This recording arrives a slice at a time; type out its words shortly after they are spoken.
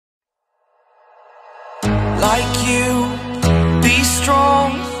like you, be strong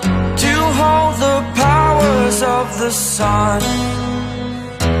to hold the powers of the sun.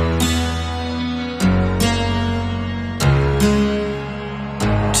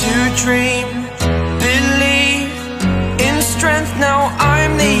 To dream, believe in strength, now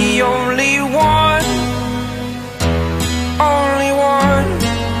I'm the only one, only one.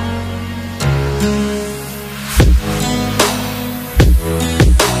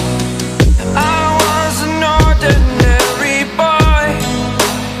 I was an ordinary boy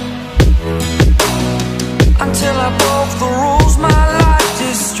until I broke the rules, my life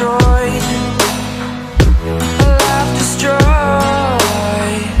destroyed, a life destroyed.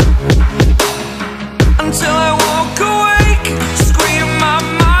 Until I woke awake, scream my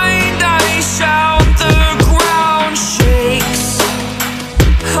mind, I shout, the ground shakes.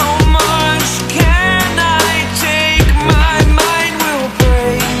 How much can I take? My mind will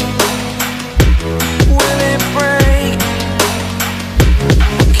break. Will it break?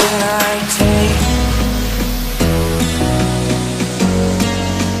 What can I take?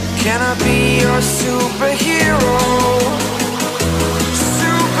 Can I be your superhero?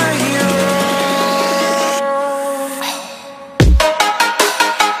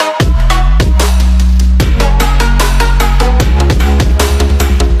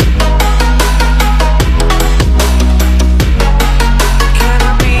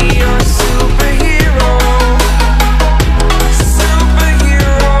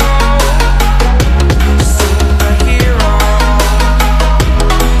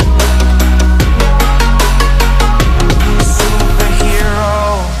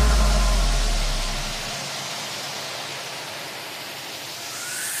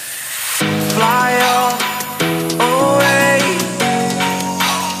 Fly away.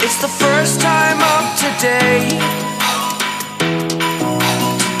 It's the first time of today.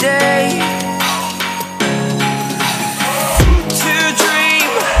 Today. To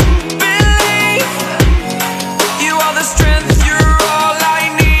dream, believe. You are the strength, you're all I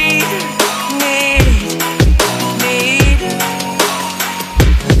need.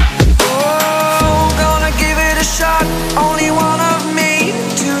 Oh, gonna give it a shot. Only one of me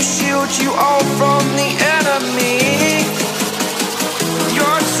to shield you all from the enemy.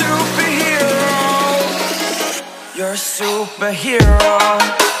 You're a superhero. You're a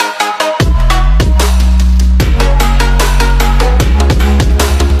superhero.